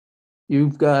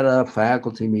you've got a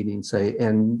faculty meeting, say,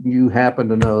 and you happen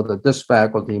to know that this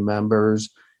faculty member's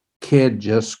kid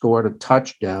just scored a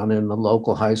touchdown in the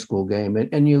local high school game,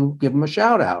 and you give them a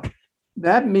shout out.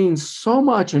 That means so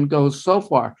much and goes so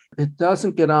far. It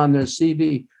doesn't get on their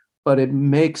CV, but it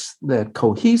makes that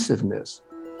cohesiveness.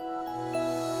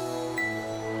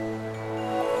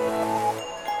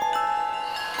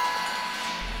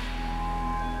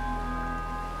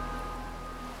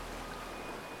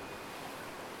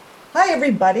 Hi,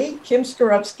 everybody. Kim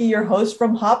Skorupski, your host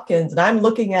from Hopkins, and I'm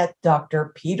looking at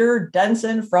Dr. Peter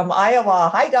Denson from Iowa.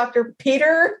 Hi, Dr.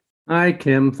 Peter. Hi,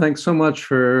 Kim. Thanks so much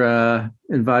for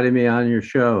inviting me on your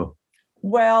show.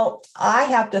 Well, I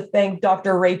have to thank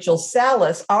Dr. Rachel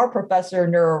Salas, our professor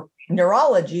of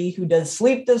neurology, who does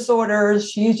sleep disorders.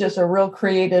 She's just a real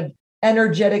creative,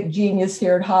 energetic genius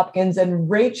here at Hopkins. And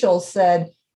Rachel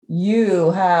said,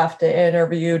 you have to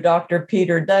interview Dr.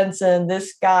 Peter Denson.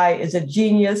 This guy is a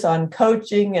genius on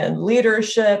coaching and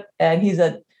leadership, and he's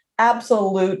an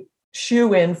absolute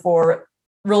shoe-in for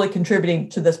really contributing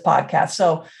to this podcast.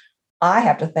 So I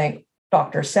have to thank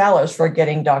Dr. Salas for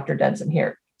getting Dr. Denson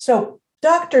here. So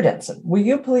Dr. Denson, will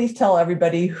you please tell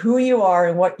everybody who you are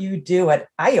and what you do at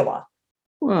Iowa?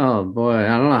 Well, boy,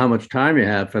 I don't know how much time you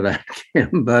have for that,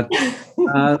 Kim, but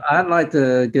I'd like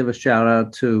to give a shout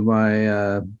out to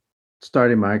my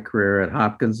starting my career at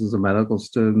Hopkins as a medical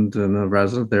student and a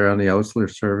resident there on the Osler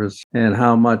service, and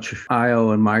how much I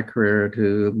owe in my career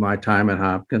to my time at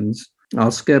Hopkins. I'll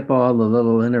skip all the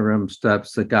little interim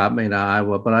steps that got me to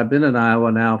Iowa, but I've been in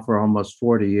Iowa now for almost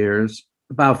 40 years.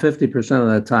 About 50% of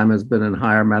that time has been in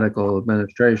higher medical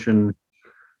administration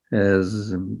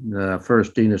as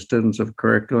first dean of students of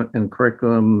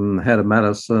curriculum, head of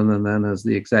medicine, and then as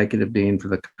the executive dean for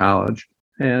the college.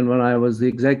 And when I was the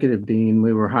executive dean,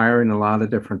 we were hiring a lot of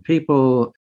different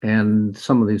people, and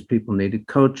some of these people needed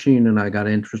coaching, and I got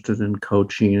interested in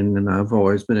coaching, and I've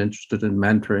always been interested in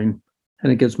mentoring,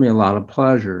 and it gives me a lot of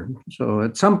pleasure. So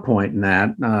at some point in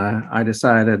that, I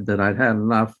decided that I'd had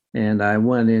enough, and I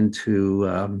went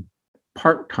into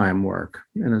part-time work.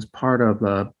 And as part of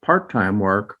the part-time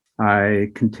work, I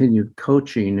continued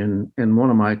coaching, and one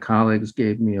of my colleagues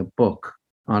gave me a book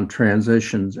on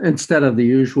transitions instead of the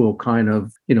usual kind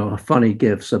of, funny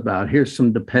gifts about here's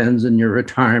some depends in your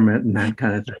retirement and that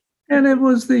kind of thing. And it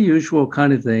was the usual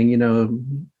kind of thing,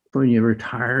 when you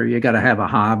retire, you got to have a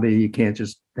hobby. You can't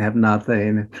just have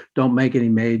nothing. Don't make any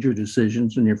major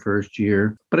decisions in your first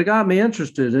year. But it got me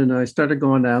interested, and I started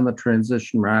going down the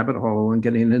transition rabbit hole and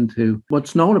getting into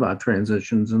what's known about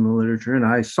transitions in the literature. And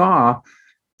I saw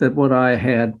that what I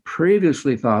had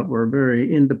previously thought were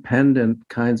very independent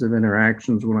kinds of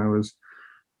interactions when I was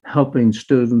helping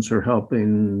students or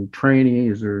helping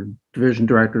trainees or division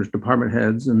directors, department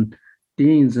heads, and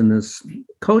deans in this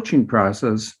coaching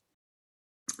process,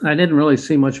 I didn't really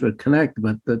see much of a connect,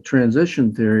 but the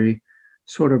transition theory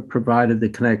sort of provided the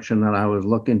connection that I was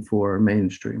looking for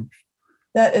mainstream.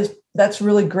 That's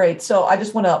really great. So I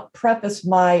just want to preface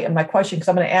my question, because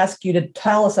I'm going to ask you to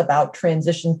tell us about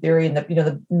transition theory and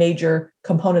the major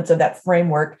components of that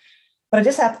framework. But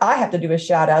I have to do a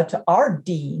shout out to our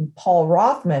dean, Paul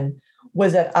Rothman,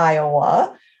 was at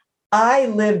Iowa. I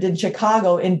lived in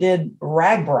Chicago and did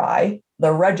RAGBRAI,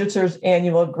 the Register's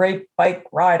annual Great Bike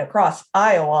Ride across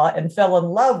Iowa, and fell in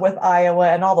love with Iowa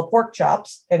and all the pork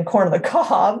chops and corn on the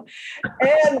cob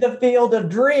and the Field of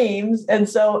Dreams. And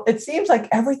so it seems like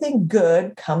everything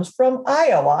good comes from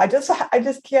Iowa. I just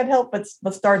can't help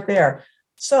but start there.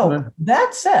 So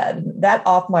that said, that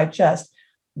off my chest,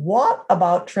 what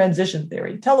about transition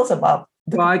theory? Tell us about.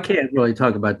 Well, I can't really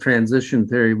talk about transition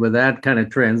theory with that kind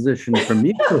of transition from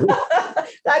you.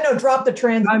 I know, drop the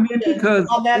transition. I mean, because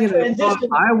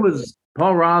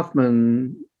Paul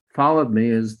Rothman followed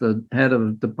me as the head of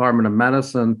the Department of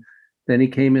Medicine. Then he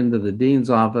came into the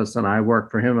dean's office, and I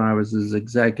worked for him. I was his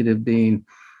executive dean.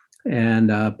 And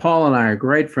Paul and I are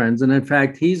great friends. And in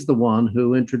fact, he's the one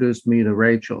who introduced me to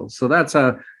Rachel. So that's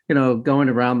going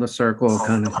around the circle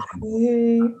kind of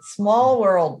thing. Small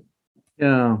world.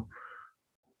 Yeah.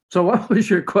 So what was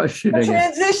your question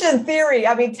again? Transition theory.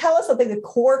 I mean, tell us something, the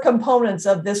core components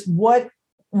of this. What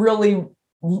really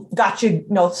got you,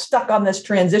 stuck on this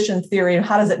transition theory, and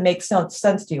how does it make sense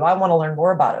to you? I want to learn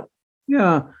more about it.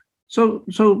 Yeah. So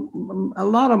a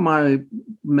lot of my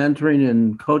mentoring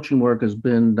and coaching work has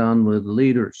been done with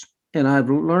leaders. And I've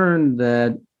learned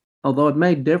that although it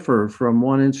may differ from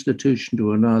one institution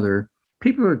to another,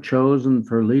 people are chosen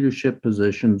for leadership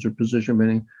positions or position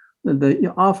meaning.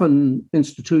 Often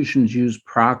institutions use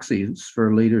proxies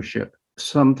for leadership.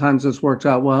 Sometimes this works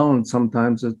out well, and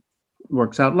sometimes it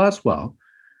works out less well.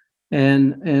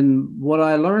 And what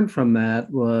I learned from that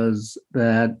was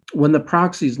that when the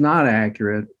proxy is not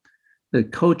accurate,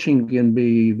 that coaching can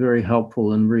be very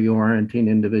helpful in reorienting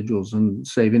individuals and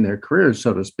saving their careers,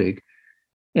 so to speak.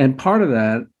 And part of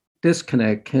that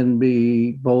disconnect can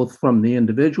be both from the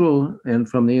individual and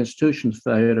from the institution's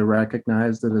failure to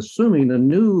recognize that assuming a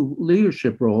new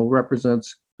leadership role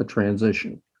represents a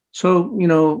transition.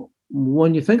 So,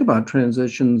 when you think about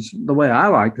transitions, the way I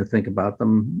like to think about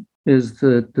them is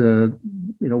that,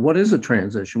 what is a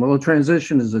transition? Well, a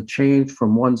transition is a change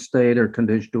from one state or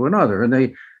condition to another. And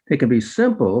they can be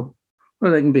simple or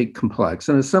they can be complex.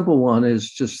 And a simple one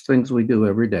is just things we do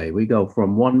every day. We go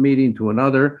from one meeting to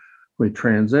another, we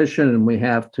transition, and we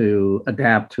have to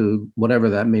adapt to whatever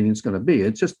that meeting is going to be.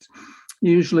 It's just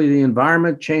usually the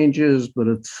environment changes, but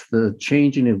it's the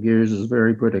changing of gears is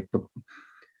very predictable.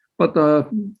 But the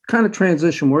kind of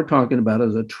transition we're talking about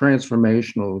is a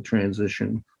transformational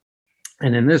transition.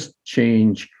 And in this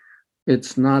change,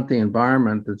 it's not the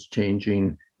environment that's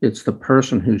changing, it's the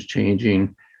person who's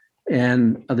changing.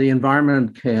 And the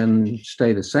environment can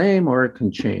stay the same or it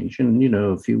can change. And,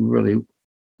 if you really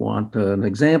want an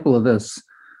example of this,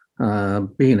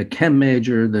 being a chem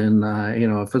major, then,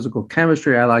 physical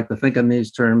chemistry, I like to think in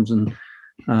these terms. And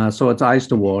so it's ice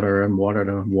to water and water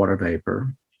to water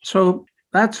vapor. So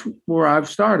that's where I've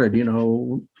started,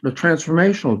 the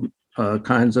transformational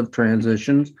kinds of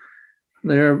transitions.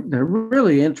 They're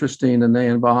really interesting, and they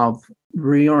involve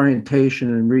reorientation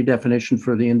and redefinition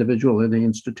for the individual and the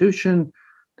institution.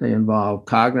 They involve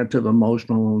cognitive,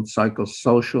 emotional, and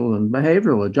psychosocial and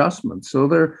behavioral adjustments.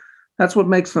 So that's what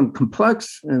makes them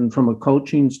complex. And from a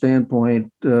coaching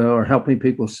standpoint, or helping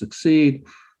people succeed,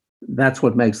 that's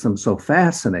what makes them so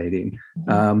fascinating.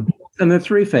 And there are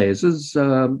three phases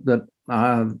that,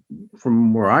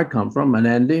 from where I come from: an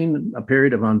ending, a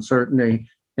period of uncertainty,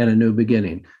 and a new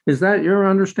beginning. Is that your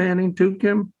understanding too,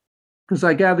 Kim? Because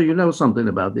I gather you know something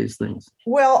about these things.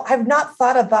 Well, I've not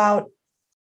thought about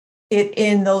it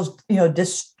in those,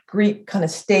 discrete kind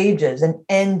of stages, and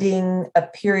ending, a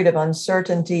period of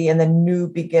uncertainty, and the new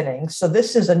beginning. So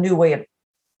this is a new way of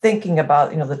thinking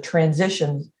about, the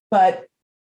transitions. But,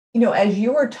 as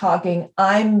you were talking,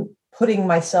 I'm putting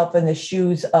myself in the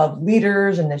shoes of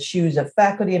leaders and the shoes of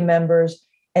faculty members,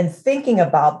 and thinking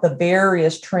about the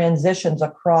various transitions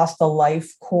across the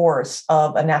life course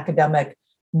of an academic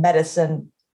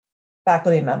medicine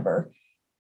faculty member.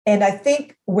 And I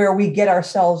think where we can get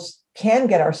ourselves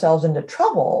into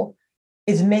trouble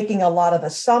is making a lot of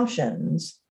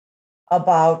assumptions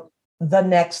about the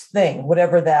next thing,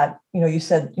 whatever that, you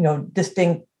said,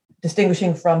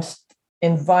 distinguishing from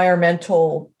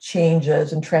environmental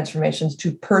changes and transformations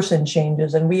to person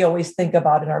changes. And we always think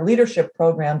about in our leadership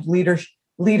programs,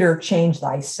 leader change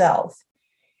thyself.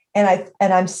 And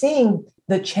I'm seeing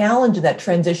the challenge of that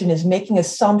transition is making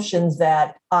assumptions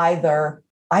that either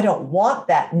I don't want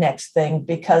that next thing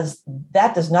because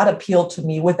that does not appeal to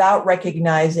me, without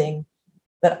recognizing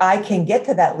that I can get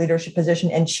to that leadership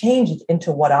position and change it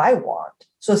into what I want.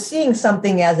 So seeing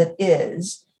something as it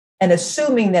is and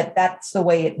assuming that that's the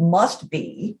way it must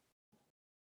be,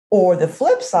 or the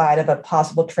flip side of a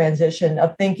possible transition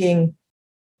of thinking,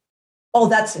 oh,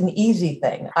 that's an easy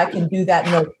thing, I can do that,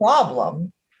 no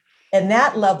problem. And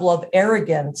that level of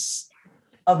arrogance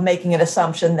of making an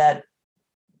assumption that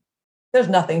there's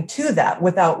nothing to that,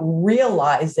 without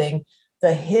realizing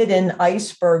the hidden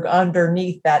iceberg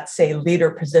underneath that, say,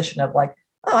 leader position of like,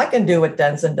 oh, I can do what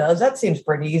Denson does. That seems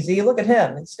pretty easy. Look at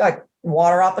him. It's got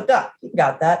water off a duck. He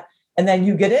got that. And then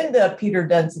you get into Peter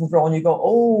Denson's role and you go,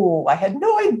 oh, I had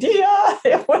no idea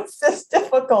it was this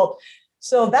difficult.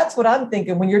 So that's what I'm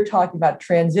thinking when you're talking about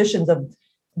transitions of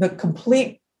the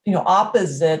complete,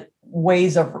 opposite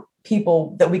ways of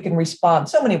people that we can respond.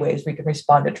 So many ways we can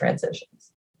respond to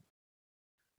transitions.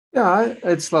 Yeah,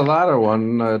 it's the latter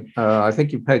one. I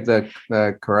think you pegged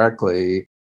that correctly.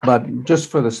 But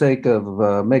just for the sake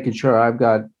of making sure I've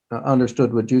got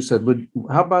understood what you said,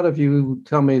 how about if you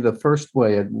tell me the first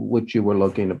way at which you were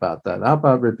looking about that? How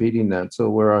about repeating that so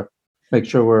we're make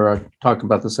sure we're talking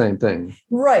about the same thing?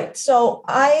 Right. So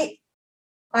I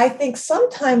think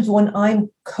sometimes when I'm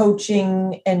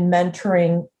coaching and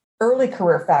mentoring early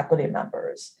career faculty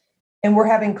members, and we're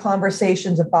having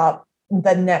conversations about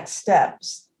the next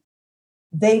steps,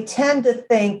 they tend to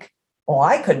think, oh,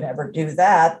 I could never do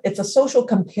that. It's a social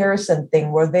comparison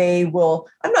thing where they will,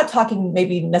 I'm not talking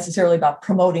maybe necessarily about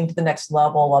promoting to the next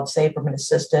level of, say, from an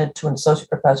assistant to an associate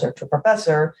professor to a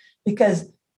professor, because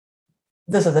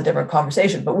this is a different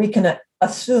conversation, but we can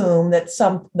assume that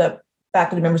the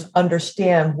faculty members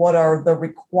understand what are the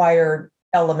required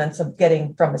elements of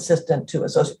getting from assistant to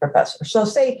associate professor. So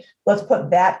say, let's put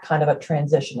that kind of a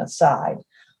transition aside.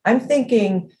 I'm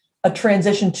thinking a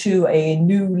transition to a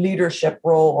new leadership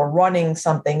role or running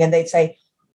something, and they'd say,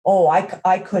 oh,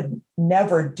 I could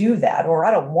never do that, or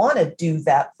I don't want to do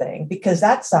that thing because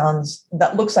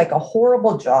that looks like a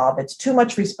horrible job. It's too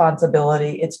much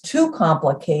responsibility. It's too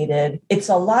complicated. It's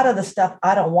a lot of the stuff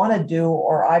I don't want to do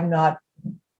or I'm not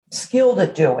skilled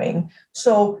at doing.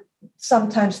 So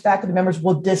sometimes faculty members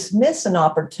will dismiss an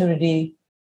opportunity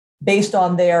based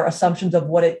on their assumptions of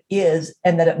what it is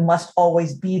and that it must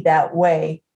always be that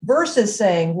way, versus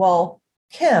saying, well,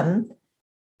 Kim,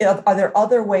 are there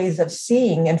other ways of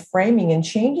seeing and framing and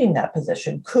changing that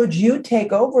position? Could you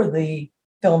take over the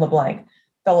fill in the blank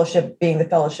fellowship, being the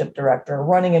fellowship director,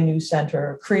 running a new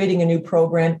center, creating a new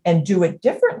program, and do it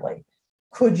differently?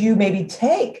 Could you maybe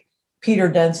take Peter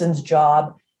Denson's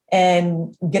job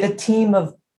and get a team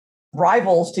of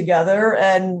rivals together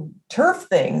and turf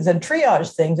things and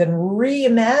triage things and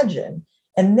reimagine?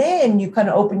 And then you kind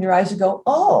of open your eyes and go,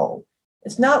 oh,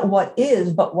 it's not what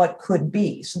is, but what could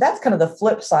be. So that's kind of the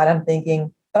flip side, I'm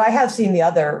thinking. But I have seen the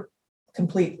other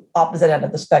complete opposite end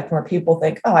of the spectrum where people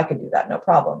think, oh, I could do that, no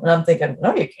problem. And I'm thinking,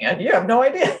 no, you can't. You have no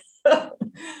idea.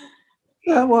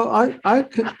 Yeah, well, I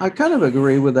kind of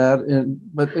agree with that,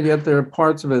 but yet there are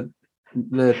parts of it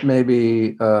that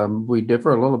maybe we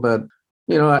differ a little bit.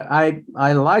 You know,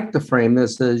 I like to frame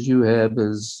this as you have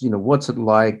is, you know, what's it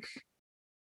like?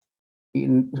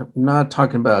 Not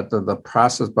talking about the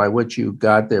process by which you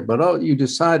got there, but you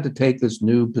decide to take this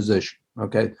new position.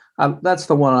 Okay, that's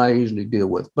the one I usually deal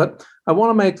with. But I want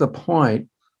to make the point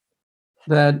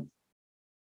that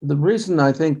the reason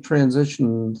I think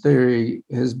transition theory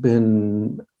has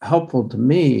been helpful to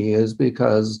me is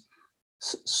because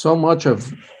so much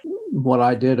of what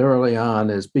I did early on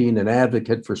is being an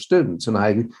advocate for students. And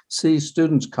I see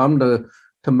students come to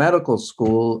medical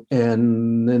school,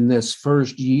 and in this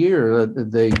first year,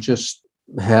 they just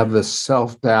have this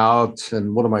self-doubt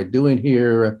and what am I doing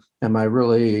here? Am I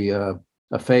really a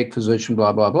fake physician,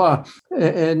 blah, blah, blah.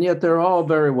 And yet they're all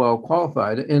very well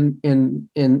qualified. And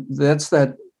that's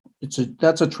a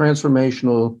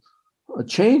transformational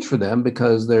change for them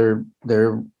because they're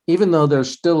even though they're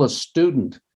still a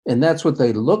student, and that's what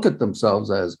they look at themselves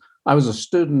as. I was a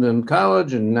student in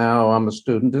college and now I'm a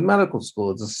student in medical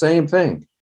school. It's the same thing.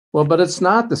 Well, but it's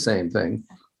not the same thing.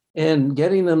 And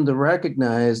getting them to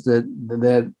recognize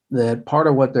that part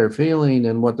of what they're feeling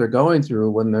and what they're going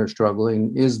through when they're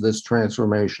struggling is this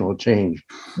transformational change.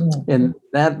 Mm-hmm. And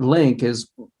that link is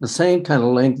the same kind of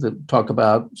link that we talk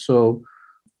about. So,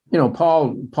 you know,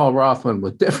 Paul Rothman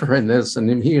would differ in this,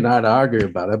 and he and I'd argue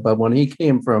about it. But when he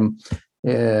came from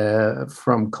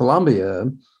Columbia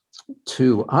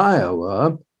to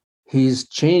Iowa, he's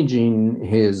changing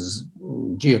his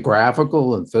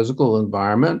geographical and physical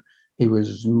environment. He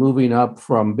was moving up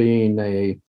from being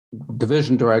a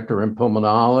division director in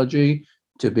pulmonology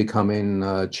to becoming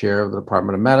chair of the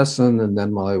Department of Medicine. And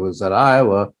then while he was at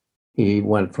Iowa, he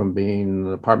went from being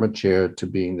the department chair to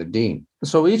being the dean.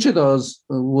 So each of those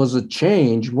was a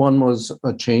change. One was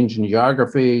a change in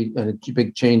geography and a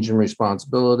big change in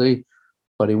responsibility.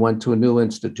 But he went to a new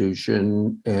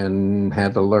institution and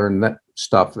had to learn that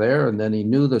stuff there. And then he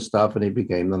knew the stuff and he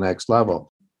became the next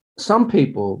level. Some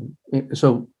people,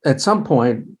 so at some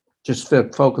point, just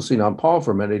focusing on Paul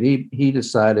for a minute, he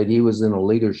decided he was in a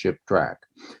leadership track.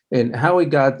 And how he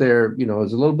got there, you know,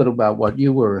 is a little bit about what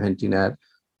you were hinting at,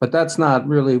 but that's not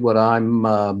really what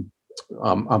I'm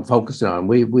focusing on.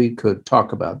 We could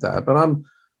talk about that, but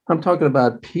I'm talking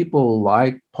about people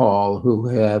like Paul who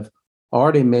have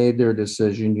already made their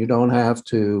decision. You don't have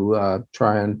to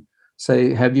try and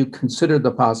say, have you considered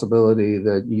the possibility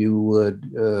that you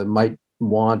might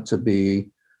want to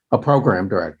be a program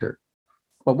director?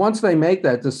 But once they make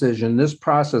that decision, this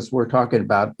process we're talking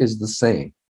about is the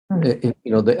same. Mm-hmm.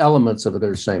 You know, the elements of it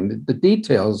are the same. The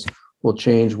details will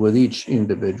change with each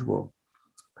individual.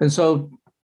 And so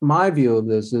my view of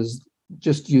this is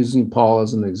just using Paul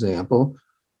as an example.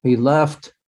 He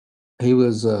left. He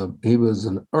was an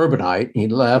urbanite. He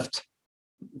left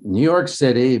New York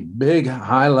City, big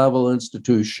high-level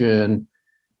institution,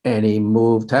 and he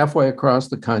moved halfway across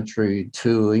the country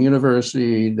to a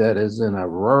university that is in a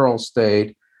rural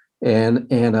state and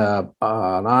in an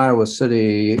Iowa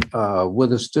City where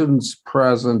the students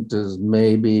present is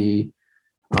maybe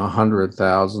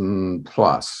 100,000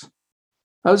 plus.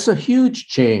 That's a huge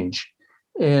change.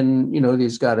 And, you know,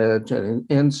 he's got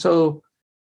and so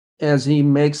as he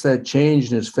makes that change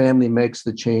and his family makes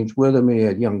the change with him, he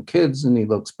had young kids and he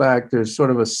looks back, there's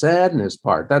sort of a sadness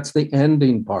part. That's the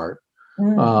ending part.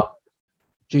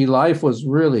 gee, life was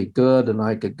really good, and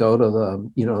I could go to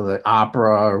the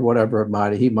opera or whatever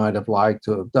he might have liked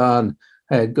to have done.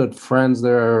 I had good friends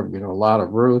there, a lot of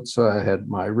roots. I had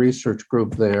my research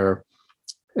group there.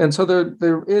 And so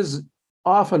there is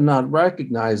often not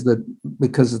recognized that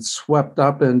because it's swept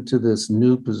up into this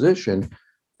new position,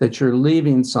 that you're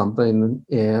leaving something,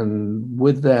 and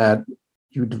with that,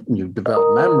 you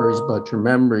develop memories, but your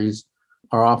memories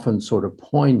are often sort of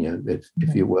poignant,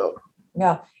 if you will.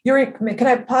 Yeah. Can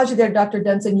I pause you there, Dr.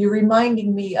 Denson? You're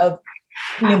reminding me of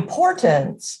the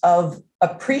importance of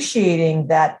appreciating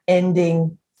that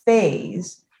ending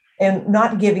phase and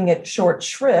not giving it short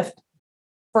shrift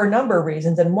for a number of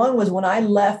reasons. And one was when I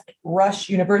left Rush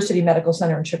University Medical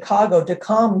Center in Chicago to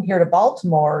come here to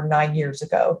Baltimore 9 years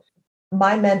ago,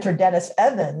 my mentor, Dennis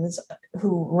Evans,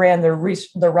 who ran the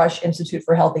Rush Institute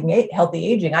for Healthy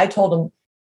Aging, I told him,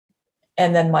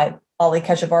 and then my Ali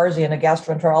Keshavarzian, a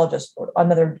gastroenterologist,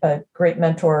 another great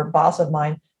mentor, boss of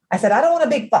mine, I said, I don't want a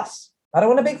big fuss.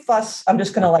 I'm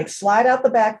just going to slide out the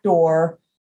back door,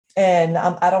 and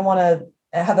I don't want to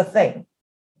have a thing.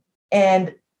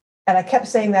 And I kept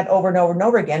saying that over and over and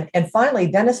over again. And finally,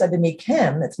 Dennis said to me,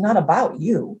 Kim, it's not about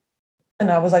you. And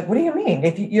I was like, what do you mean?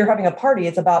 If you're having a party,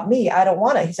 it's about me. I don't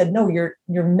want it. He said, no, you're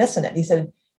missing it. He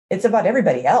said, it's about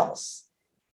everybody else.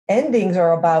 Endings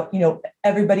are about,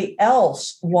 everybody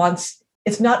else wants,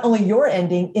 it's not only your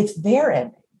ending, it's their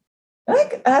ending.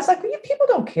 And I was like, people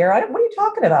don't care. What are you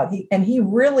talking about? He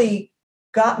really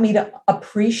got me to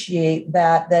appreciate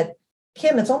that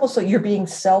Kim, it's almost like you're being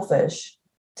selfish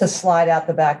to slide out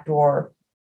the back door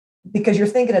because you're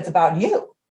thinking it's about you.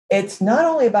 It's not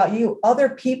only about you. Other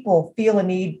people feel a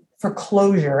need for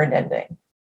closure and ending.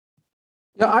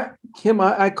 Yeah, Kim,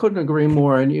 I couldn't agree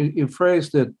more. And you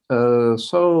phrased it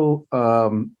so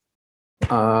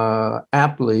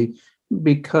aptly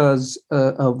because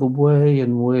of the way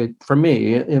in which, for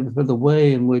me, for the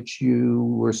way in which you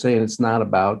were saying it's not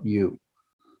about you.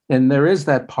 And there is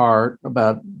that part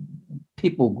about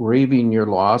people grieving your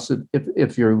loss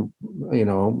if you're,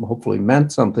 hopefully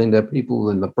meant something that people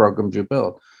in the programs you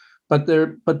built. But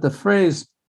the phrase,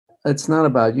 it's not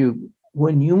about you.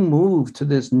 When you move to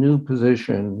this new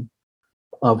position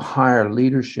of higher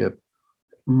leadership,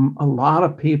 a lot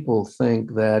of people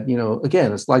think that,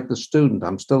 again, it's like the student.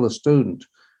 I'm still a student.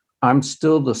 I'm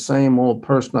still the same old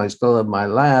person. I still have my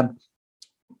lab.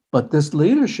 But this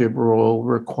leadership role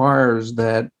requires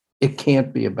that it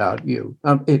can't be about you.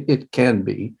 It can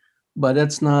be, but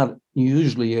it's not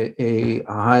usually a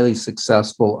highly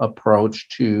successful approach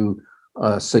to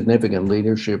a significant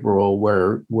leadership role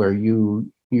where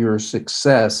your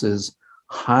success is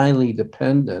highly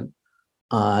dependent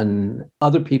on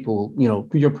other people.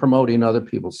 You're promoting other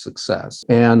people's success,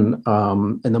 and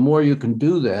the more you can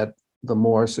do that, the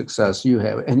more success you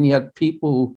have. And yet,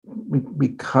 people,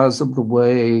 because of the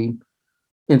way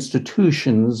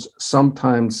institutions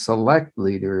sometimes select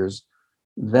leaders,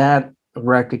 that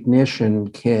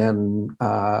recognition can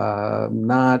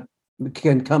come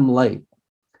late.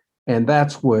 And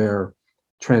that's where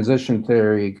transition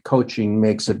theory coaching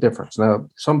makes a difference. Now,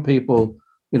 some people,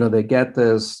 they get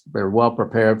this, they're well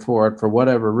prepared for it for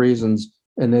whatever reasons,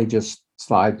 and they just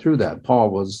slide through that. Paul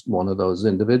was one of those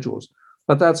individuals,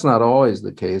 but that's not always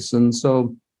the case. And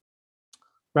so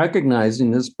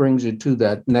recognizing this brings you to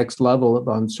that next level of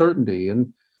uncertainty.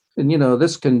 And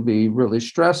this can be really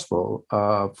stressful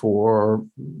for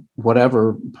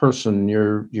whatever person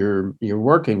you're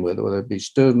working with, whether it be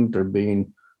student or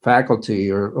being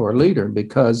faculty or leader,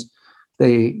 because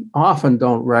they often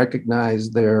don't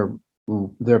recognize their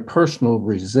personal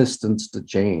resistance to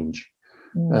change.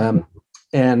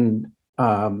 And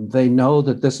they know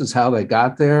that this is how they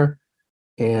got there,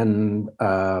 and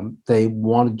they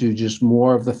want to do just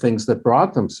more of the things that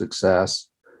brought them success,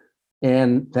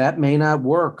 and that may not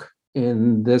work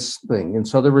in this thing. And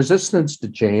so the resistance to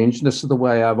change, this is the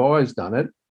way I've always done it.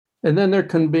 And then there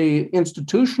can be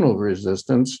institutional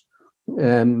resistance,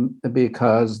 and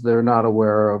because they're not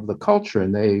aware of the culture,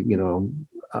 and they,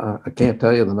 I can't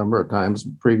tell you the number of times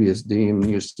previous dean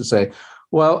used to say,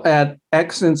 well, at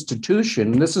X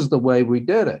institution, this is the way we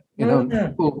did it.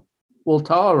 People will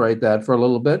tolerate that for a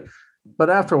little bit.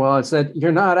 But after a while, I said,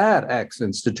 you're not at X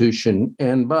institution.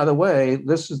 And by the way,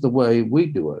 this is the way we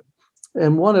do it.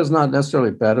 And one is not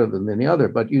necessarily better than the other,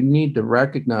 but you need to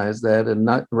recognize that and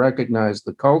not recognize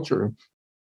the culture.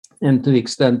 And to the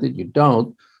extent that you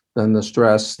don't, then the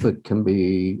stress that can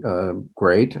be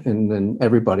great. And then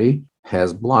everybody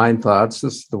has blind thoughts.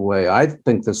 This is the way I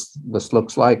think this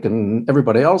looks like, and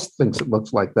everybody else thinks it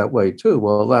looks like that way too.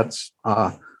 Well, that's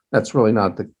really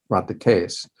not the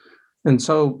case. And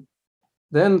so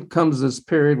then comes this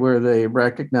period where they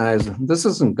recognize this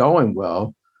isn't going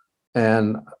well,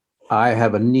 and I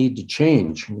have a need to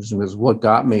change. Because what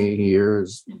got me here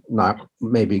is not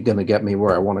maybe going to get me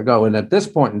where I want to go. And at this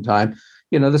point in time,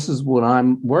 this is when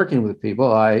I'm working with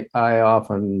people. I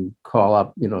often call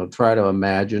up, try to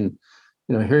imagine,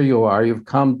 here you are, you've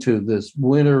come to this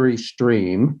wintry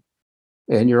stream,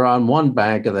 and you're on one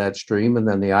bank of that stream, and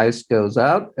then the ice goes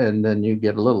out, and then you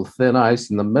get a little thin ice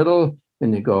in the middle,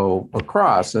 and you go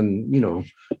across, and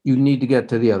you need to get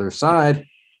to the other side.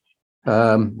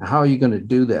 How are you going to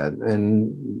do that?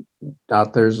 And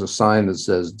out there's a sign that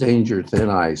says danger thin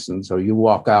ice, and so you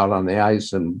walk out on the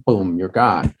ice, and boom, you're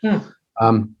gone.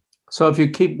 So if you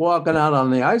keep walking out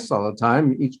on the ice all the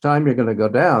time, each time you're going to go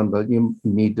down, but you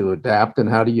need to adapt. And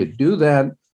how do you do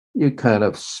that? You kind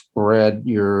of spread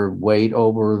your weight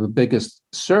over the biggest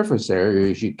surface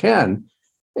areas you can.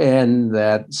 And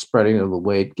that spreading of the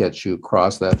weight gets you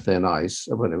across that thin ice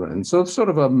or whatever. And so it's sort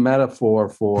of a metaphor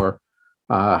for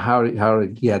how to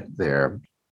get there.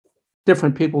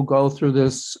 Different people go through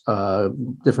this.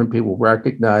 Different people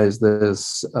recognize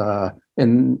this.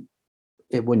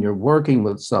 When you're working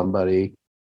with somebody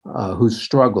who's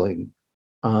struggling,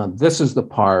 this is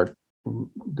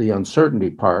the uncertainty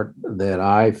part that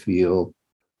I feel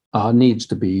needs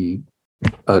to be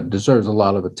deserves a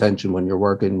lot of attention when you're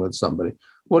working with somebody.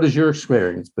 What has your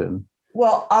experience been?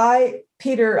 Well,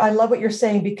 Peter, I love what you're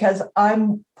saying, because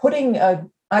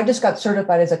I just got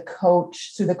certified as a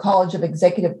coach through the College of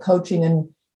Executive Coaching. And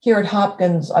here at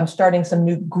Hopkins, I'm starting some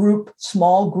new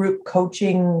small group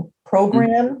coaching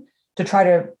program to try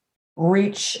to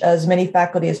reach as many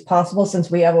faculty as possible, since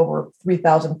we have over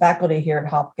 3,000 faculty here at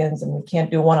Hopkins, and we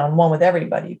can't do one-on-one with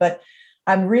everybody. But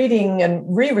I'm reading and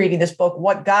rereading this book,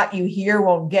 What Got You Here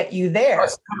Won't Get You There. All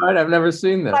right, I've never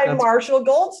seen that. By Marshall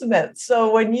Goldsmith.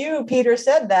 So when you, Peter,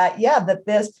 said that,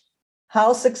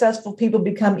 how successful people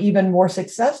become even more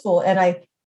successful. And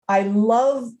I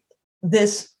love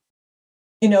this,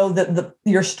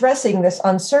 you're stressing this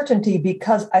uncertainty,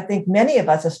 because I think many of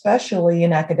us, especially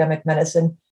in academic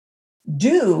medicine,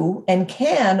 do and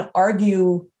can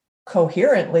argue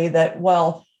coherently that,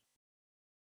 well,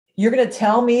 you're going to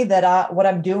tell me that what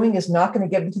I'm doing is not going to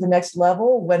get me to the next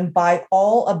level, when by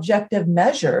all objective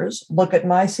measures, look at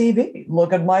my CV,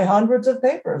 look at my hundreds of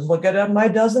papers, look at my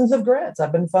dozens of grants.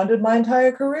 I've been funded my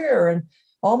entire career, and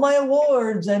all my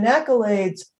awards and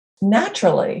accolades.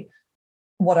 Naturally,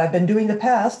 what I've been doing in the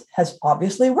past has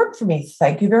obviously worked for me.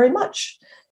 Thank you very much.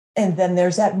 And then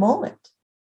there's that moment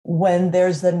when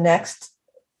there's the next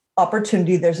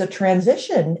opportunity, there's a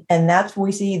transition. And that's where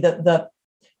we see the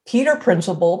Peter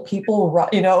principle. People,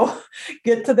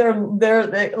 get to their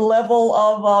level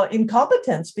of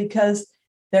incompetence, because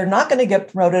they're not going to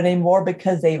get promoted anymore,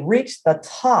 because they reached the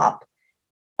top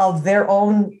of their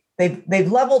own.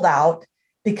 They've leveled out,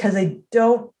 because they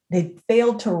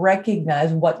failed to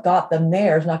recognize what got them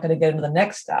there is not going to get them to the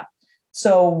next step.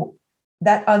 So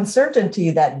that uncertainty,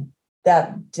 that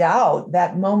doubt,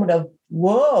 that moment of,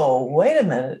 whoa, wait a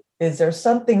minute, is there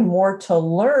something more to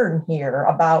learn here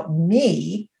about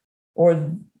me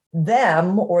or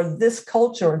them or this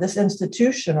culture or this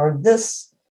institution or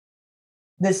this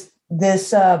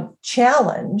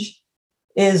challenge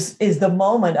is the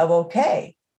moment of,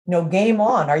 okay, game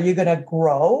on. Are you going to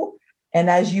grow? And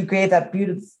as you gave that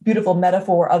beautiful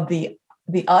metaphor of the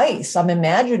ice, I'm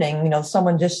imagining,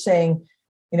 someone just saying,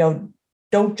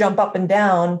 don't jump up and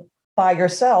down by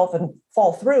yourself and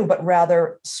fall through, but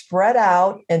rather spread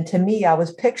out. And to me, I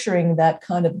was picturing that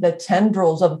kind of the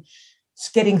tendrils of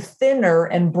getting thinner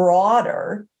and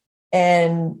broader,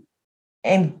 and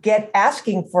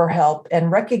asking for help, and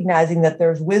recognizing that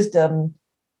there's wisdom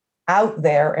out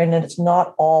there, and that it's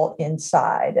not all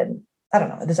inside. And I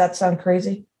don't know, does that sound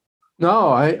crazy?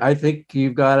 No, I think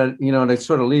you've got it, and it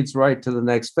sort of leads right to the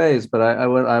next phase. But I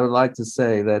would like to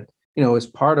say that, as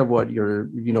part of what you're,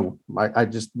 I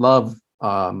just love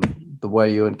the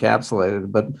way you encapsulated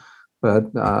it.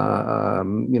 But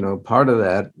part of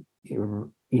that,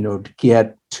 to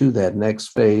get to that next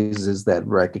phase is that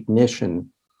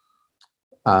recognition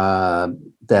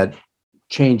that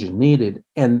change is needed,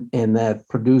 and that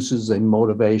produces a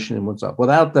motivation in oneself.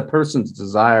 Without the person's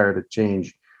desire to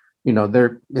change,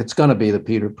 it's going to be the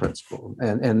Peter principle,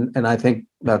 and I think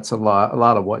that's a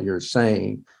lot of what you're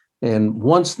saying. And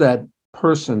once that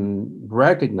person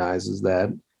recognizes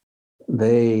that,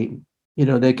 they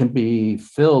can be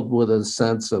filled with a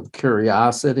sense of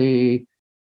curiosity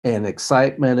and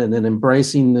excitement, and then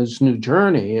embracing this new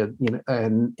journey,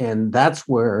 and that's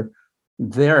where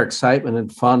their excitement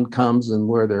and fun comes, and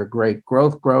where their great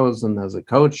growth grows. And as a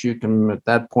coach, you can at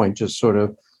that point just sort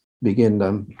of begin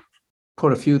to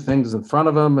put a few things in front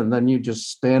of them, and then you just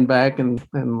stand back and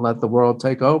let the world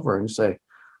take over and say,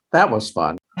 that was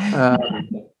fun.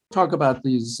 Talk about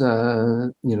these,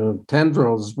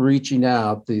 tendrils reaching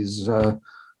out, these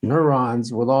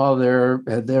neurons with all their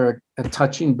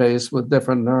touching base with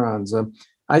different neurons.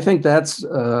 I think that's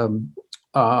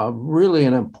really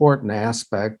an important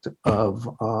aspect of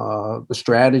the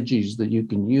strategies that you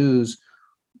can use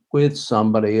with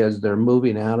somebody as they're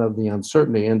moving out of the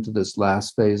uncertainty into this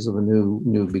last phase of a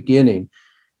new beginning.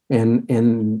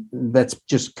 And that's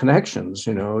just connections,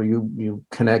 you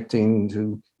connecting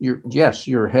to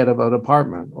you're head of a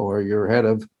department or you're head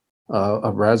of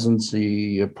a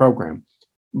residency program.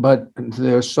 But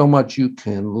there's so much you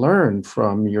can learn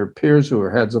from your peers who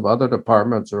are heads of other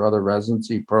departments or other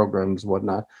residency programs,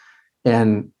 whatnot,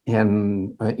 and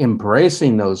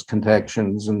embracing those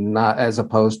connections, and not as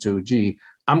opposed to, gee,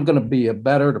 I'm going to be a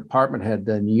better department head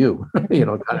than you,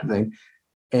 kind of thing.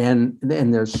 And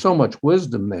there's so much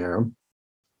wisdom there.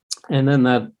 And then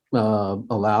that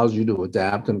allows you to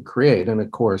adapt and create. And of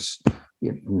course,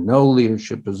 no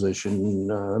leadership position,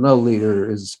 no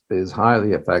leader is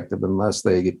highly effective unless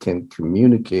they can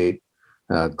communicate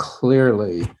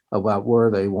clearly about where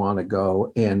they want to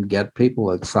go and get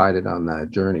people excited on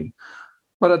that journey.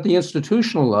 But at the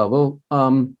institutional level,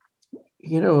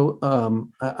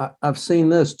 I've seen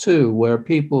this too, where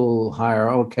people hire,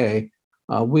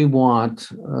 we want,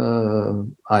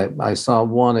 I saw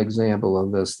one example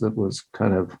of this that was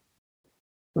kind of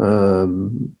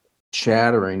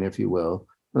shattering, if you will.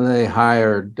 They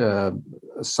hired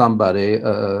somebody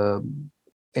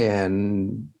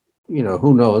and,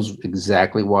 who knows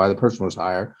exactly why the person was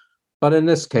hired. But in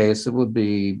this case, it would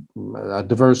be a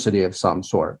diversity of some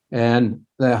sort. And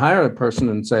they hire a person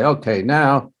and say, okay,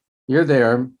 now you're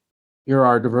there. You're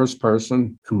our diverse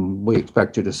person, and we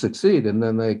expect you to succeed. And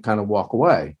then they kind of walk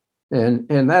away.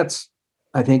 And that's,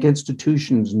 I think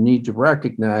institutions need to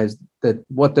recognize that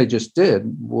what they just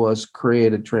did was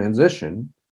create a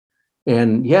transition.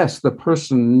 And yes, the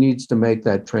person needs to make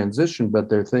that transition, but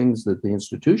there are things that the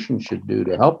institution should do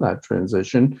to help that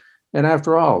transition. And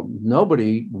after all,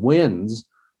 nobody wins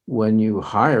when you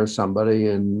hire somebody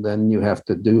and then you have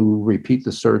to repeat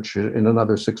the search in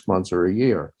another 6 months or a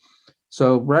year.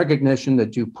 So recognition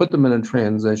that you put them in a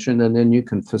transition and then you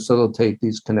can facilitate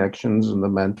these connections and the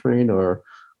mentoring or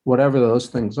whatever those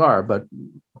things are. But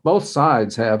both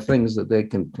sides have things that they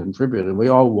can contribute. And we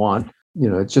all want,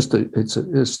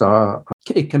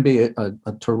 it can be a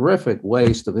terrific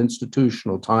waste of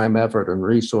institutional time, effort, and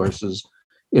resources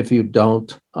if you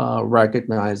don't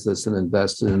recognize this and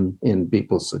invest in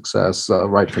people's success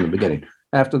right from the beginning.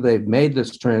 After they've made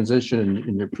this transition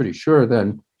and you're pretty sure,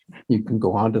 then you can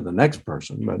go on to the next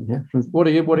person. But yeah,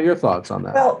 what are your thoughts on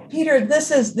that? Well, Peter,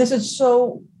 this is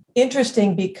so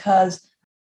interesting because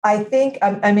I think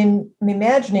I'm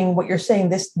imagining what you're saying.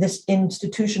 This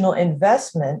institutional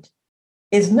investment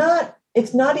it's not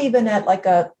even at like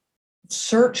a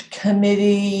search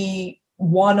committee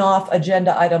one-off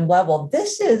agenda item level.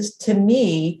 This is, to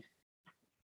me,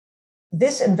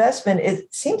 this investment,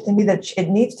 it seems to me that it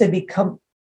needs to become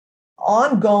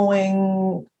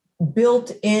ongoing,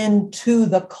 built into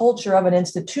the culture of an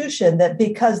institution, that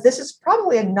because this is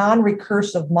probably a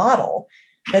non-recursive model,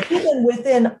 that even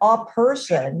within a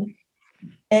person,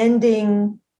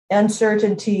 ending,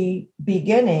 uncertainty,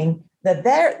 beginning, that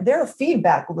there are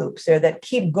feedback loops there that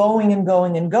keep going and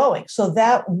going and going. So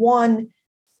that one,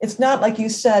 it's not like you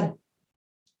said,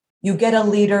 you get a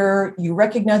leader, you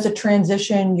recognize a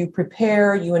transition, you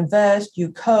prepare, you invest,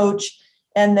 you coach,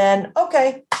 and then,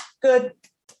 okay, good,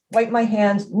 wipe my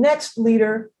hands. Next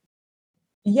leader,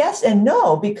 yes and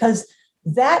no, because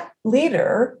that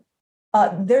leader,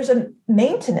 there's a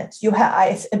maintenance.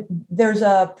 There's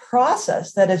a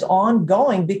process that is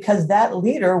ongoing because that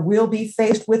leader will be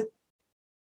faced with,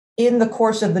 in the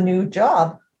course of the new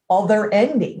job, all their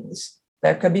endings.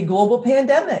 There could be global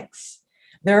pandemics.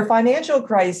 There are financial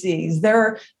crises.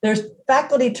 There's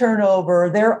faculty turnover.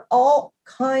 There are all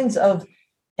kinds of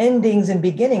endings and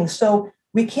beginnings. So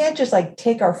we can't just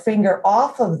take our finger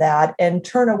off of that and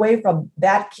turn away from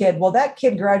that kid. Well, that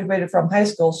kid graduated from high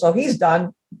school, so he's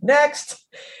done. Next,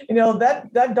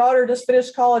 that daughter just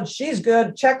finished college. She's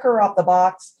good. Check her off the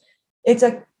box. It's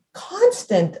a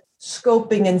constant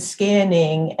scoping and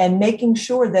scanning and making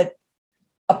sure that,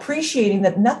 appreciating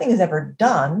that nothing is ever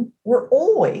done. We're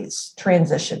always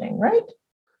transitioning, right?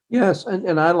 Yes.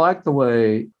 And I like the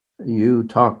way you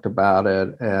talked about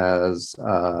it as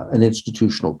an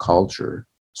institutional culture.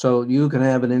 So you can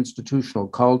have an institutional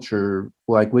culture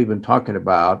like we've been talking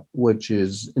about, which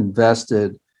is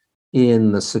invested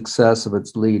in the success of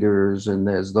its leaders. And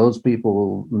as those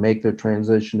people make their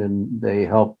transition and they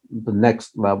help the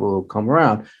next level come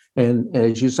around. And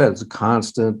as you said, it's a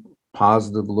constant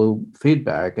positive loop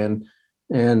feedback. And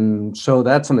so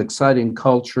that's an exciting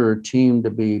culture team to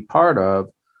be part of.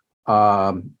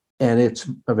 And it's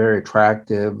a very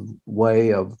attractive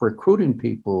way of recruiting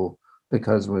people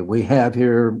because we have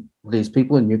here these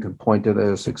people and you can point to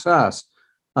their success.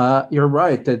 You're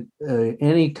right that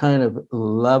any kind of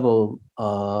level,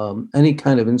 any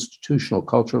kind of institutional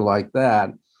culture like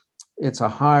that, it's a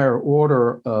higher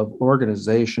order of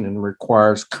organization and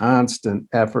requires constant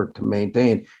effort to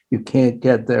maintain. You can't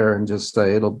get there and just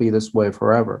say it'll be this way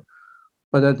forever.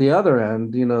 But at the other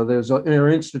end, there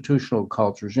are institutional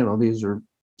cultures. These are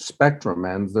spectrum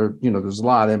ends. There's a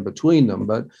lot in between them.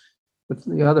 But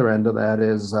the other end of that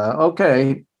is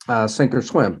okay, sink or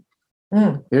swim.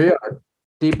 Here you are,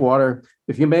 deep water.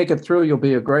 If you make it through, you'll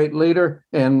be a great leader,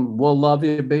 and we'll love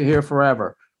you to be here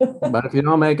forever. But if you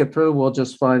don't make it through, we'll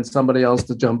just find somebody else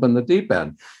to jump in the deep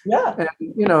end. Yeah. And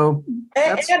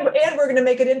we're going to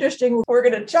make it interesting. We're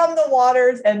going to chum the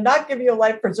waters and not give you a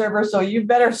life preserver. So you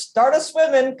better start a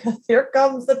swimming because here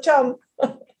comes the chum.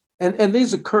 And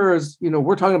these occur as,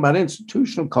 we're talking about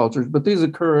institutional cultures, but these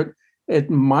occur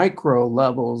at micro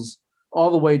levels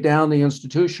all the way down the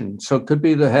institution. So it could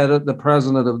be the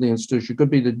president of the institution, it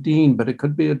could be the dean, but it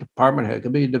could be a department head, it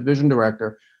could be a division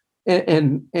director.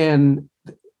 And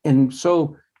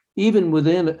so even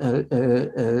within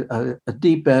a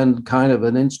deep end kind of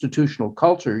an institutional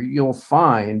culture, you'll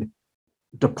find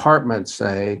departments,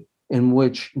 say, in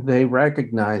which they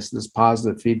recognize this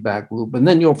positive feedback loop. And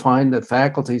then you'll find that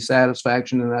faculty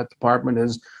satisfaction in that department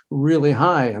is really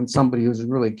high. And somebody who's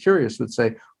really curious would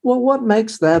say, well, what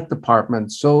makes that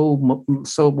department so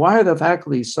why are the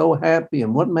faculty so happy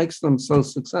and what makes them so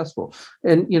successful?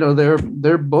 And,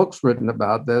 there are books written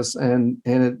about this and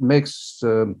it makes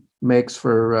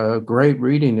for great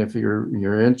reading if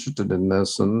you're interested in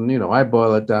this. And, I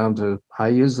boil it down to, I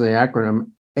use the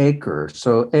acronym ACRE.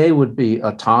 So A would be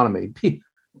autonomy,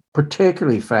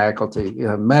 particularly faculty,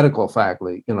 medical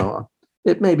faculty,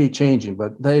 it may be changing,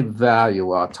 but they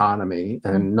value autonomy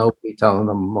and nobody telling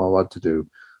them what to do.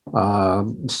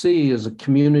 C is a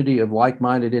community of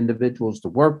like-minded individuals to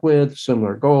work with,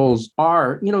 similar goals.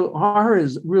 R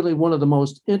is really one of the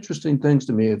most interesting things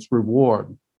to me. It's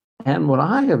reward. And what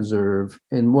I observe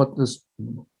in what this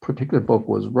particular book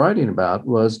was writing about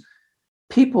was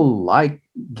people like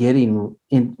getting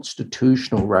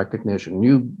institutional recognition.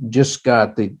 You just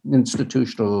got the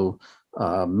institutional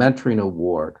mentoring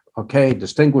award. Okay,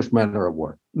 Distinguished Mentor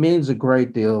Award means a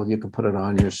great deal. You can put it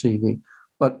on your CV,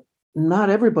 but not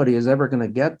everybody is ever going to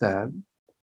get that.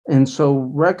 And so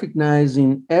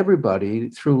recognizing everybody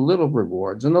through little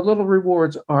rewards, and the little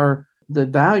rewards are, the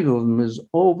value of them is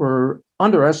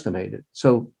underestimated.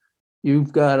 So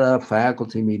you've got a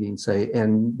faculty meeting, say,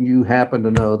 and you happen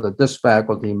to know that this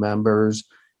faculty member's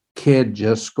kid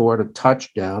just scored a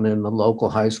touchdown in the local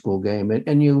high school game,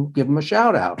 and you give them a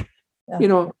shout out.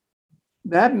 Yeah.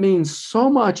 That means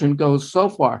so much and goes so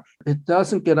far. It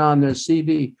doesn't get on their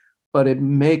CV, but it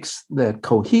makes that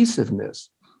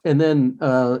cohesiveness. And then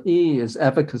E is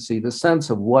efficacy. The sense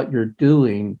of what you're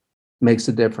doing makes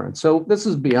a difference. So this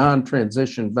is beyond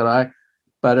transition, but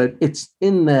it's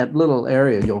in that little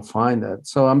area you'll find that.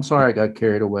 So I'm sorry I got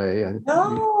carried away.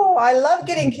 No, I love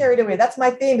getting carried away. That's my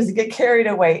theme, is to get carried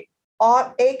away.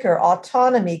 ACRE,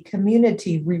 autonomy,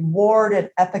 community, reward,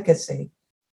 and efficacy.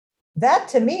 That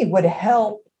to me would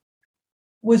help,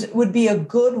 would be a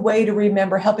good way to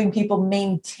remember, helping people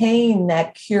maintain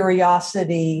that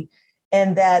curiosity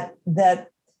and that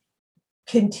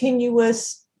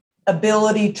continuous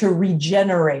ability to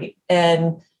regenerate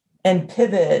and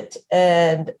pivot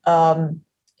and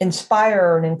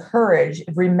inspire and encourage,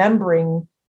 remembering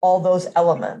all those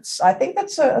elements. I think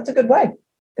that's a good way.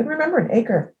 Good remembering,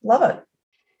 ACRE. Love it.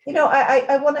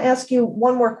 I want to ask you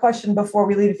one more question before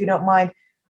we leave, if you don't mind.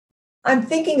 I'm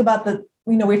thinking about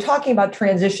we're talking about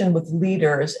transition with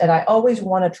leaders, and I always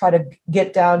want to try to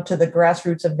get down to the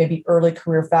grassroots of maybe early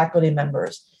career faculty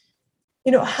members.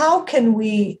 What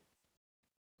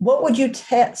would you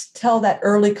tell that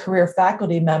early career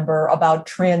faculty member about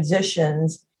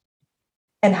transitions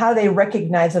and how they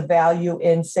recognize a value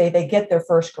in, say, they get their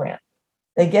first grant,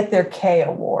 they get their K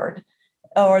award,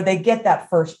 or they get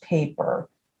that first paper?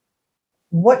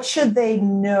 What should they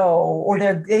know? Or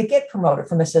they get promoted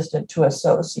from assistant to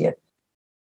associate.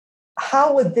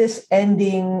 How would this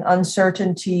ending,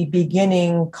 uncertainty,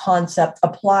 beginning concept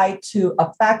apply to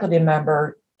a faculty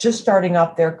member just starting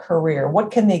off their career?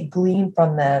 What can they glean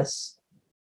from this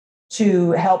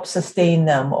to help sustain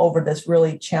them over this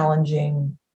really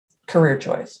challenging career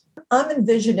choice. I'm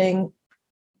envisioning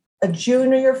a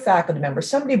junior faculty member,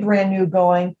 somebody brand new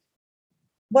going,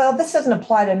 well, this doesn't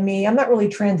apply to me. I'm not really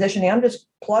transitioning. I'm just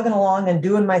plugging along and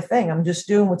doing my thing. I'm just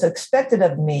doing what's expected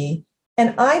of me.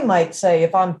 And I might say,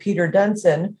 if I'm Peter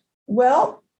Dunson,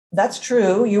 well, that's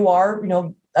true. You are,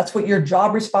 that's what your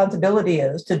job responsibility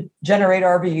is, to generate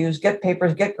RVUs, get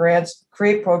papers, get grants,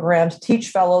 create programs, teach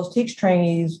fellows, teach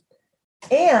trainees,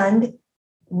 and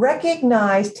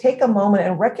take a moment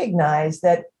and recognize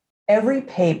that every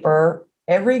paper,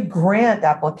 every grant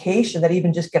application that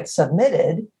even just gets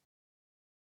submitted,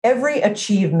 every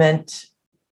achievement,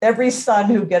 every son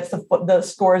who gets the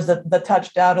scores, the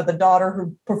touchdown, or the daughter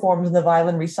who performs in the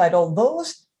violin recital,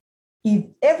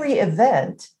 every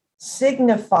event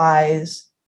signifies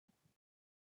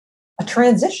a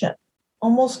transition,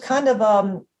 almost kind of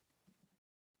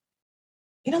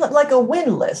like a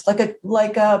win list, like an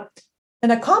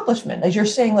accomplishment, as you're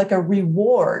saying, like a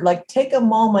reward. Like, take a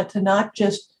moment to not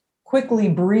just quickly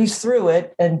breeze through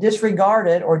it and disregard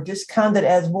it or discount it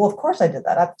as, well, of course I did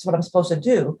that. That's what I'm supposed to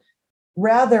do.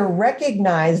 Rather,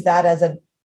 recognize that as an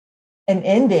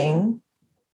ending.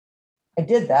 I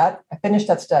did that. I finished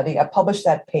that study. I published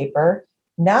that paper.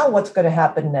 Now what's going to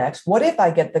happen next? What if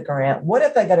I get the grant? What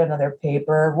if I get another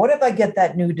paper? What if I get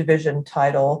that new division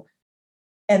title?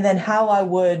 And then how I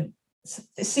would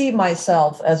see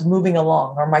myself as moving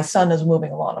along, or my son is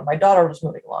moving along, or my daughter is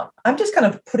moving along. I'm just kind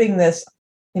of putting this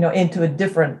into a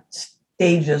different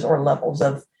stages or levels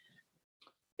of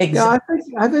existence.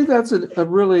 Yeah, I think that's a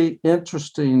really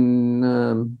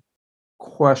interesting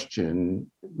question,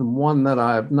 one that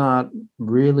I've not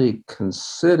really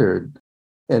considered.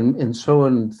 And so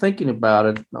in thinking about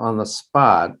it on the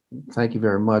spot, thank you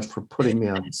very much for putting me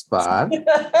on the spot.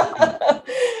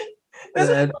 This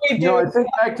is what we do. I think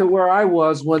back to where I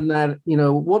was when that,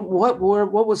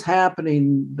 what was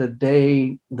happening the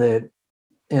day that,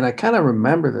 and I kind of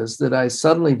remember this, that I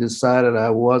suddenly decided I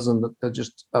wasn't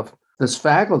just this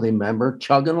faculty member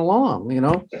chugging along,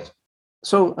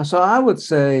 So I would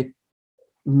say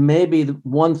maybe the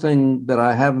one thing that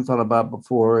I haven't thought about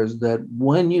before is that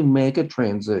when you make a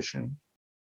transition,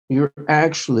 you're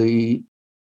actually,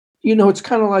 it's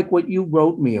kind of like what you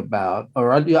wrote me about,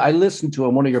 or I listened to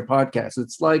on one of your podcasts.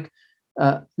 It's like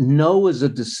no is a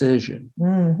decision.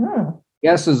 Mm-hmm.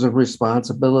 Yes is a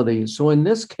responsibility. So in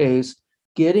this case,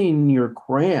 getting your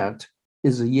grant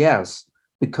is a yes,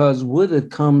 because with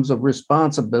it comes a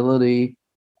responsibility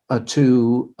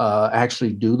to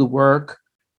actually do the work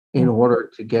in order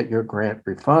to get your grant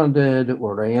refunded,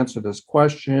 or to answer this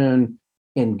question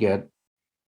and get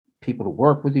people to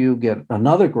work with you, get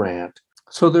another grant.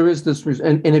 So there is this,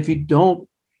 and if you don't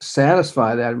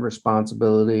satisfy that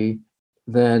responsibility,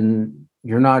 then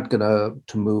you're not going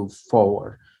to move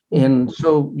forward. And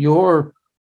so you're,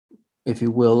 if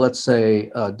you will, let's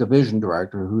say a division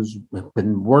director who's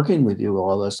been working with you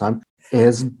all this time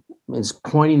is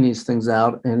pointing these things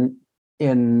out, and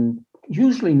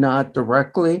usually not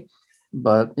directly,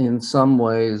 but in some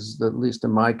ways, at least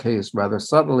in my case, rather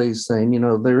subtly saying,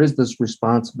 there is this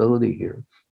responsibility here.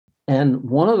 And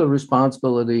one of the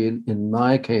responsibility in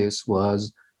my case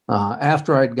was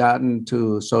after I'd gotten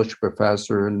to associate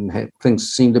professor and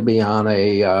things seemed to be on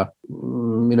a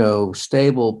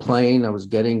stable plane, I was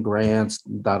getting grants,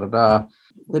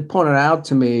 They pointed out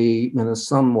to me in a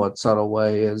somewhat subtle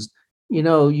way is,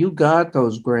 you got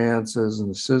those grants as an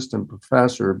assistant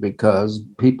professor because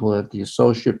people at the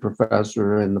associate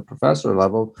professor and the professor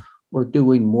level were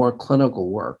doing more clinical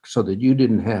work so that you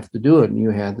didn't have to do it and you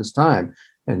had this time.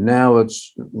 And now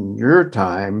it's your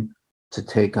time to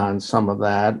take on some of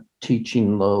that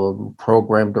teaching load,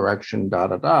 program direction,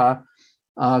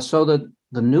 so that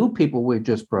the new people we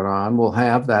just brought on will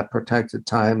have that protected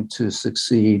time to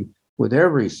succeed with their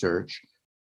research.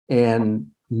 And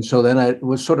so then I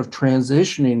was sort of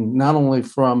transitioning not only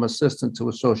from assistant to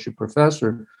associate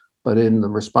professor, but in the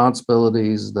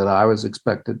responsibilities that I was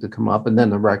expected to come up, and then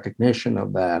the recognition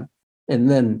of that. And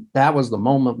then that was the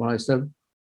moment when I said,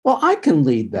 well, I can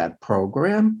lead that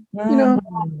program.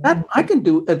 That I can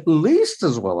do at least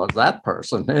as well as that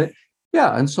person.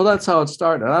 Yeah. And so that's how it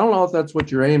started. I don't know if that's what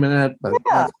you're aiming at, but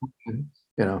I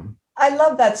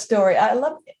love that story.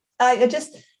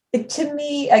 To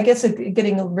me, I guess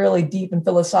getting really deep and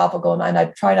philosophical, and I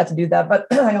try not to do that, but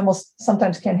I almost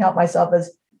sometimes can't help myself,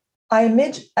 as I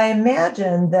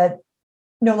imagine that,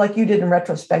 like you did in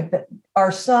retrospect, that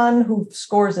our son who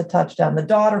scores a touchdown, the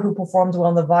daughter who performs well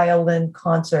in the violin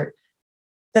concert,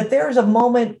 that there's a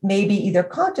moment, maybe either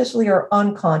consciously or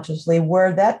unconsciously,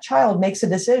 where that child makes a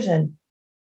decision.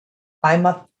 I'm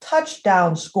a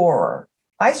touchdown scorer.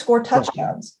 I score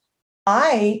touchdowns.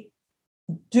 I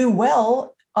do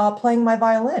well playing my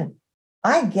violin.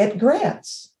 I get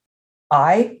grants.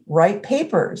 I write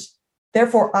papers.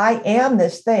 Therefore, I am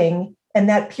this thing. And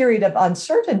that period of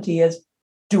uncertainty is,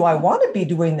 do I want to be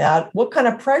doing that? What kind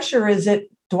of pressure is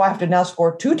it? Do I have to now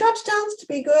score 2 touchdowns to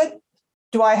be good?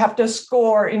 Do I have to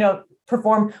score,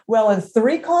 perform well in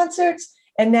 3 concerts?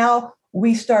 And now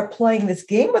we start playing this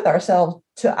game with ourselves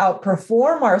to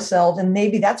outperform ourselves. And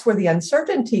maybe that's where the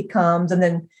uncertainty comes. And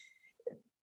then,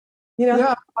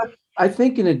 Yeah, I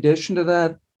think in addition to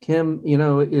that, Kim,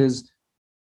 is,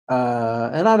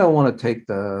 and I don't want to take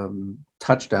the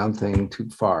touchdown thing too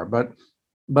far, but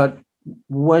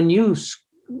when you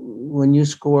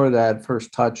score that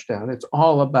first touchdown, it's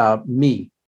all about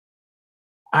me.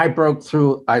 I broke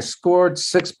through, I scored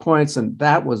 6 points, and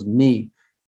that was me.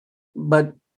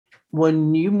 But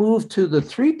when you move to the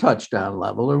 3 touchdown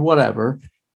level or whatever,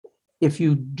 if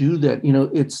you do that,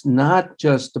 it's not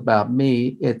just about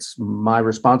me, it's my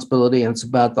responsibility, and it's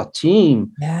about the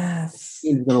team. Yes.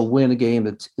 You're going to win a game.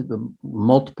 That's the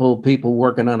multiple people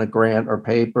working on a grant or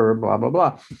paper, blah, blah,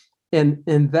 blah. And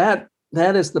that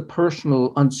is the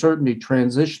personal uncertainty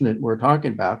transition that we're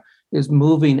talking about, is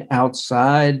moving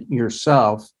outside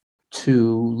yourself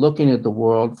to looking at the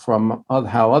world from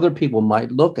how other people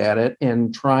might look at it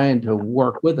and trying to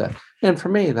work with it. And for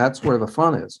me, that's where the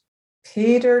fun is.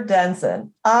 Peter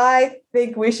Denson, I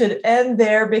think we should end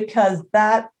there because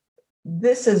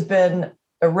this has been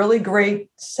a really great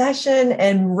session.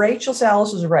 And Rachel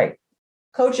Salas is right.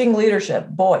 Coaching leadership,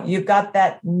 boy, you've got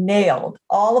that nailed.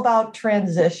 All about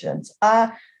transitions.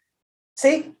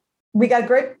 See, we got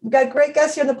great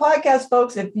guests here on the podcast,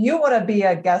 folks. If you want to be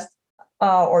a guest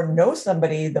or know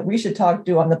somebody that we should talk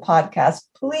to on the podcast,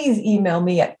 please email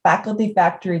me at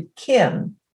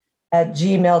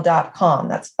facultyfactorykim@gmail.com.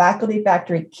 That's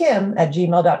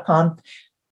facultyfactorykim@gmail.com.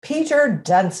 Peter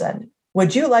Denson,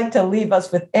 would you like to leave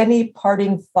us with any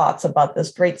parting thoughts about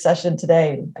this great session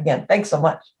today? Again, thanks so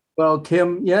much. Well,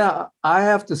 Kim, yeah, I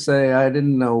have to say I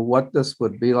didn't know what this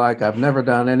would be like. I've never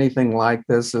done anything like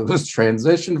this. It was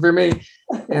transition for me.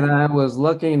 And I was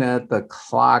looking at the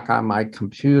clock on my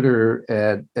computer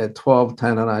at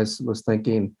 12:10, and I was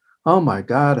thinking, oh my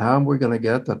God, how am we going to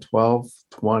get to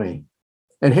 12:20?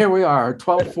 And here we are,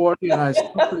 12:40, and I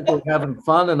still think we're having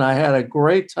fun, and I had a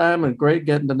great time and great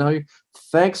getting to know you.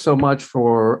 Thanks so much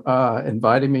for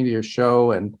inviting me to your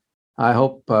show, and I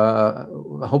hope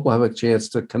we'll have a chance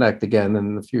to connect again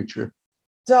in the future.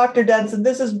 Dr. Denson,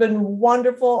 this has been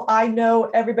wonderful. I know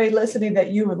everybody listening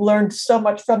that you have learned so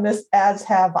much from this, as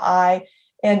have I.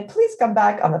 And please come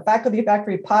back on the Faculty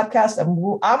Factory podcast, and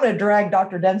I'm going to drag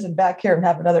Dr. Denson back here and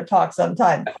have another talk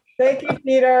sometime. Thank you,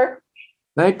 Peter.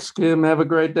 Thanks, Kim. Have a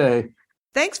great day.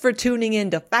 Thanks for tuning in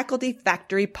to Faculty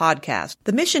Factory Podcast.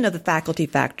 The mission of the Faculty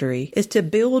Factory is to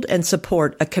build and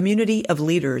support a community of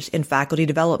leaders in faculty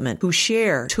development who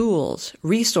share tools,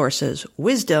 resources,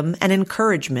 wisdom, and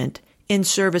encouragement in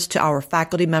service to our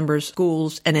faculty members,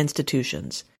 schools, and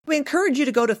institutions. We encourage you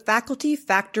to go to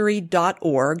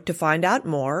facultyfactory.org to find out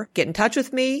more. Get in touch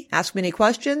with me, ask me any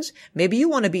questions. Maybe you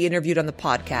want to be interviewed on the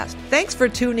podcast. Thanks for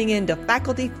tuning in to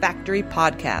Faculty Factory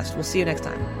Podcast. We'll see you next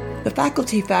time. The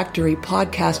Faculty Factory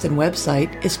podcast and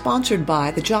website is sponsored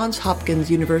by the Johns Hopkins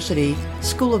University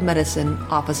School of Medicine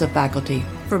Office of Faculty.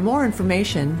 For more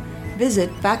information,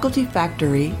 visit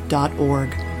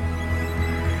facultyfactory.org.